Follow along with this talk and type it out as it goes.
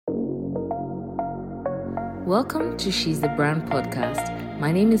Welcome to She's the Brand podcast.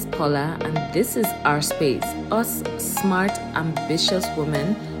 My name is Paula, and this is our space. Us smart, ambitious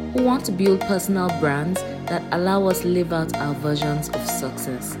women who want to build personal brands that allow us live out our versions of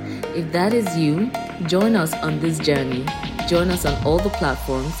success. If that is you, join us on this journey. Join us on all the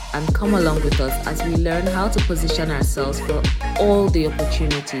platforms and come along with us as we learn how to position ourselves for all the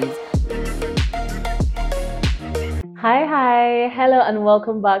opportunities. Hi, hello, and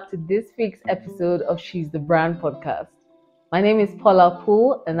welcome back to this week's episode of She's the Brand podcast. My name is Paula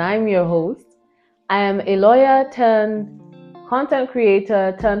Poole, and I'm your host. I am a lawyer turned content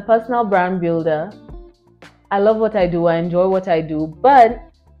creator turned personal brand builder. I love what I do, I enjoy what I do, but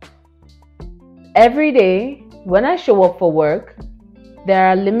every day when I show up for work, there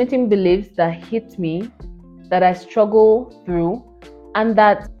are limiting beliefs that hit me, that I struggle through, and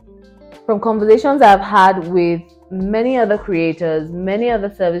that from conversations I've had with many other creators, many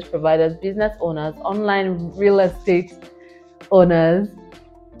other service providers, business owners, online real estate owners,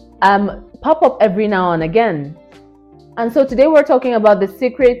 pop up every now and again. And so today we're talking about the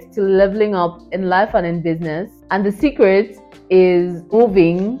secret to leveling up in life and in business. And the secret is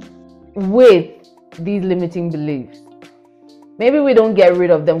moving with these limiting beliefs. Maybe we don't get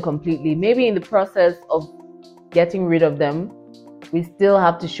rid of them completely. Maybe in the process of getting rid of them, we still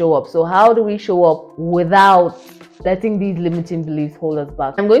have to show up. So how do we show up without letting these limiting beliefs hold us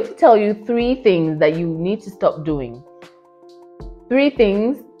back? I'm going to tell you 3 things that you need to stop doing. 3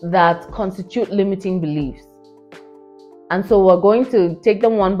 things that constitute limiting beliefs. And so we're going to take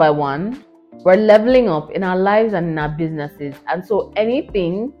them one by one. We're leveling up in our lives and in our businesses. And so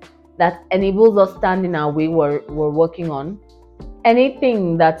anything that enables us stand in our way, we're working on.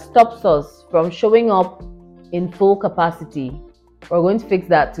 Anything that stops us from showing up in full capacity, we're going to fix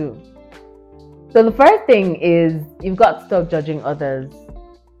that too. So the first thing is you've got to stop judging others.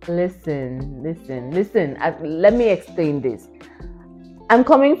 Listen. Let me explain this.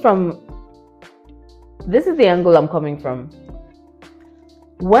 This is the angle I'm coming from.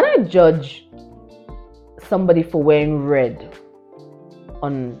 When I judge somebody for wearing red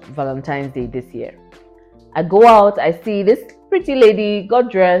on Valentine's Day this year, I go out, I see this pretty lady got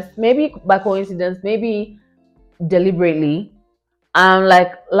dressed, maybe by coincidence, maybe deliberately. I'm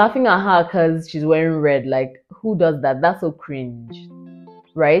like laughing at her because she's wearing red. Like, who does that? That's so cringe,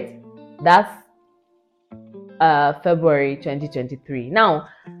 right? That's February 2023. Now,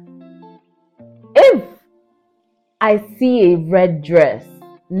 if I see a red dress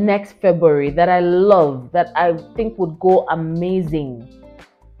next February that I love, that I think would go amazing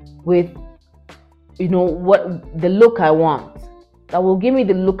with, what the look I want, that will give me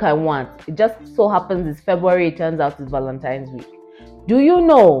the look I want. It just so happens it's February, it turns out it's Valentine's week. Do you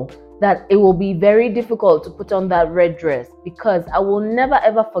know that it will be very difficult to put on that red dress? Because I will never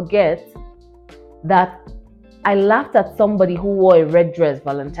ever forget that I laughed at somebody who wore a red dress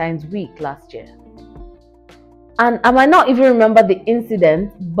Valentine's week last year. And I might not even remember the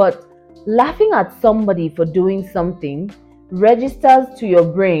incident, but laughing at somebody for doing something registers to your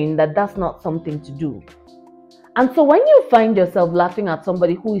brain that that's not something to do. And so when you find yourself laughing at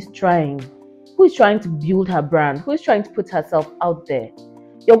somebody who is trying to build her brand, who is trying to put herself out there,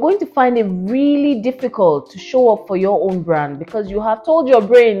 you're going to find it really difficult to show up for your own brand because you have told your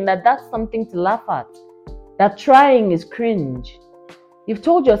brain that that's something to laugh at, that trying is cringe. You've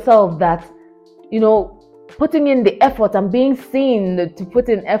told yourself that, putting in the effort and being seen to put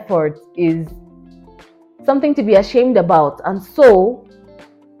in effort is something to be ashamed about. And so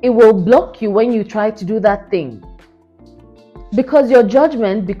it will block you when you try to do that thing. Because your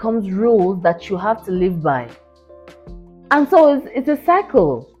judgment becomes rules that you have to live by. And so it's a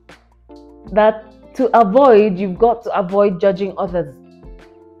cycle that to avoid, you've got to avoid judging others.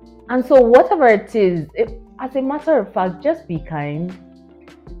 And so whatever it is, as a matter of fact, just be kind.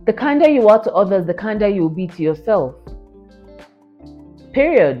 The kinder you are to others, the kinder you will be to yourself.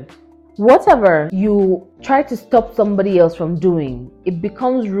 Period. Whatever you try to stop somebody else from doing, it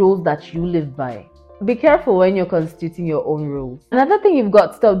becomes rules that you live by. Be careful when you're constituting your own rules. Another thing you've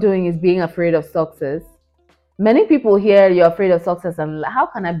got to stop doing is being afraid of success. Many people hear you're afraid of success and how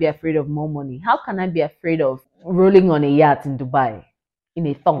can I be afraid of more money? How can I be afraid of rolling on a yacht in Dubai in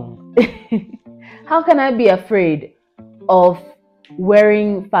a thong? How can I be afraid of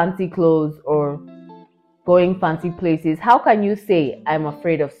wearing fancy clothes or going fancy places? How can you say I'm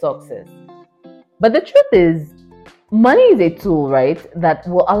afraid of success? But the truth is, money is a tool, right, that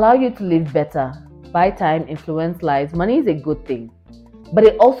will allow you to live better, buy time, influence lives. Money is a good thing, but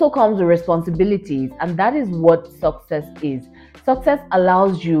it also comes with responsibilities, and that is what success is. Success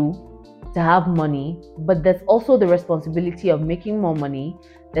allows you to have money, but there's also the responsibility of making more money.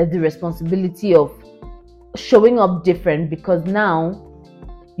 There's the responsibility of showing up different because now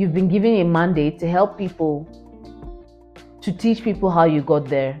you've been given a mandate to help people, to teach people how you got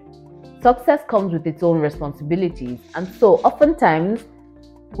there. Success comes with its own responsibilities, and so oftentimes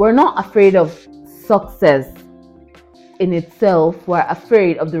we're not afraid of success in itself, we're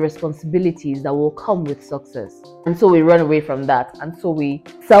afraid of the responsibilities that will come with success. And so we run away from that. And so we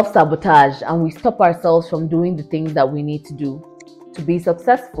self-sabotage and we stop ourselves from doing the things that we need to do to be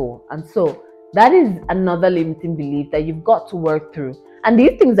successful. And so that is another limiting belief that you've got to work through. And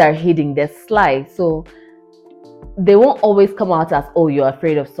these things are hidden, they're sly. So they won't always come out as, oh, you're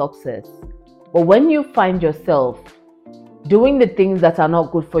afraid of success. But when you find yourself doing the things that are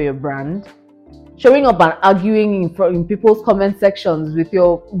not good for your brand, showing up and arguing in people's comment sections with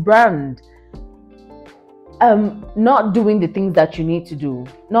your brand, not doing the things that you need to do,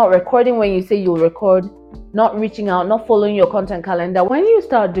 not recording when you say you'll record, not reaching out, not following your content calendar. When you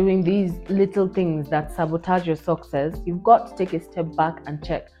start doing these little things that sabotage your success, you've got to take a step back and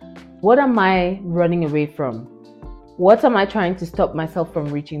check, what am I running away from? What am I trying to stop myself from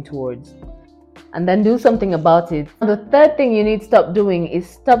reaching towards? And then do something about it. The third thing you need to stop doing is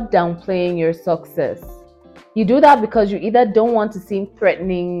stop downplaying your success. You do that because you either don't want to seem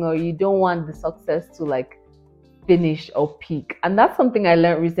threatening or you don't want the success to finish or peak. And that's something I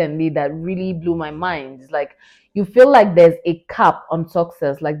learned recently that really blew my mind. It's like you feel like there's a cap on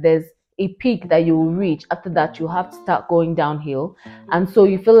success, like there's a peak that you will reach. After that, you have to start going downhill. And so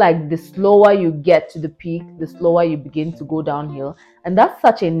you feel like the slower you get to the peak, the slower you begin to go downhill. And that's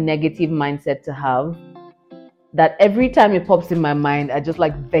such a negative mindset to have that every time it pops in my mind, I just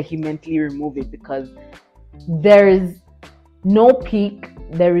vehemently remove it, because there is no peak,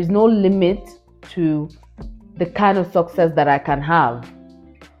 there is no limit to the kind of success that I can have.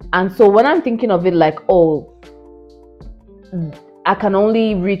 And so when I'm thinking of it like, oh, I can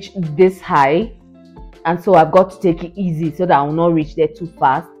only reach this high, and so I've got to take it easy so that I will not reach there too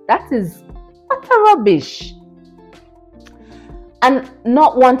fast, that is utter rubbish. And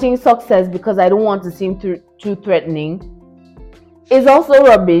not wanting success because I don't want to seem too threatening is also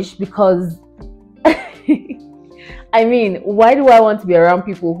rubbish, because I mean, why do I want to be around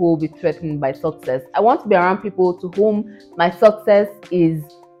people who will be threatened by success? I want to be around people to whom my success is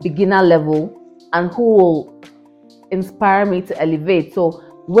beginner level and who will inspire me to elevate. So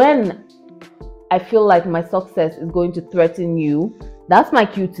when I feel like my success is going to threaten you, that's my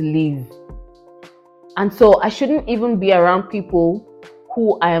cue to leave. And so I shouldn't even be around people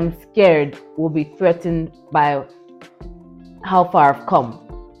who I am scared will be threatened by how far I've come,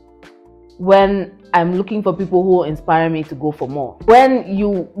 when I'm looking for people who inspire me to go for more. When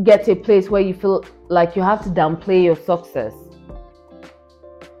you get to a place where you feel like you have to downplay your success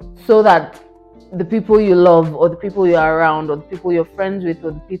so that the people you love or the people you're around or the people you're friends with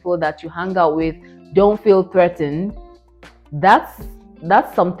or the people that you hang out with don't feel threatened, that's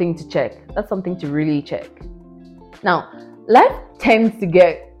something to check. That's something to really check. Now, life tends to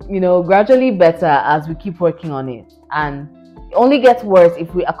get, gradually better as we keep working on it. And it only gets worse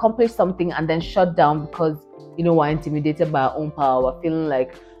if we accomplish something and then shut down because, we're intimidated by our own power. We're feeling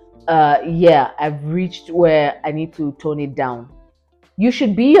like, I've reached where I need to tone it down. You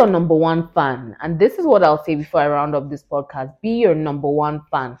should be your number one fan. And this is what I'll say before I round up this podcast. Be your number one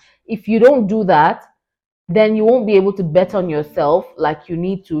fan. If you don't do that, then you won't be able to bet on yourself like you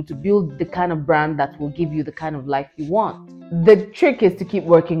need to build the kind of brand that will give you the kind of life you want. The trick is to keep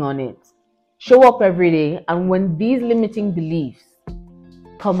working on it. Show up every day, and when these limiting beliefs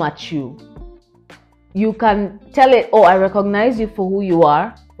come at you, you can tell it, oh, I recognize you for who you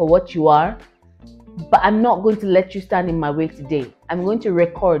are, for what you are, but I'm not going to let you stand in my way today. I'm going to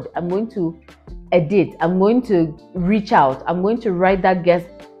record, I'm going to edit, I'm going to reach out, I'm going to write that guest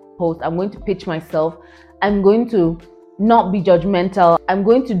post, I'm going to pitch myself, I'm going to not be judgmental, I'm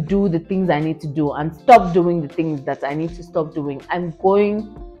going to do the things I need to do and stop doing the things that I need to stop doing. I'm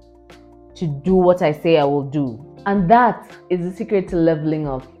going to do what I say I will do. And that is the secret to leveling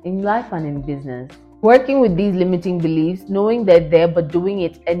up in life and in business. Working with these limiting beliefs, knowing they're there but doing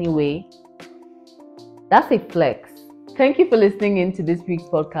it anyway, that's a flex. Thank you for listening in to this week's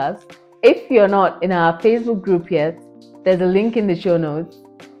podcast. If you're not in our Facebook group yet, there's a link in the show notes.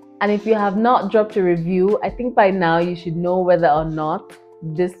 And if you have not dropped a review, I think by now you should know whether or not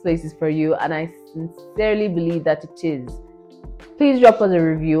this place is for you. And I sincerely believe that it is. Please drop us a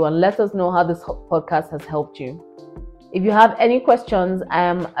review and let us know how this podcast has helped you. If you have any questions, I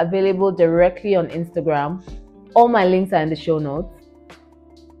am available directly on Instagram. All my links are in the show notes.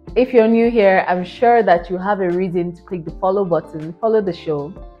 If you're new here, I'm sure that you have a reason to click the follow button, follow the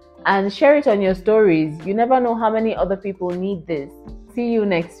show, and share it on your stories. You never know how many other people need this. See you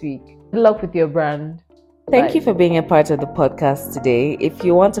next week. Good luck with your brand. Thank you for being a part of the podcast today. If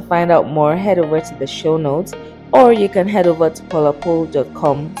you want to find out more, head over to the show notes, or you can head over to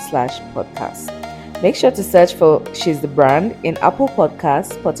paulapole.com/podcast. Make sure to search for She's the Brand in Apple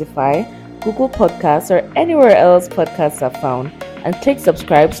Podcasts, Spotify, Google Podcasts, or anywhere else podcasts are found, and click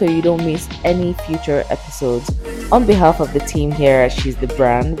subscribe so you don't miss any future episodes. On behalf of the team here at She's the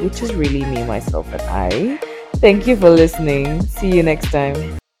Brand, which is really me, myself, and I, thank you for listening. See you next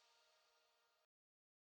time.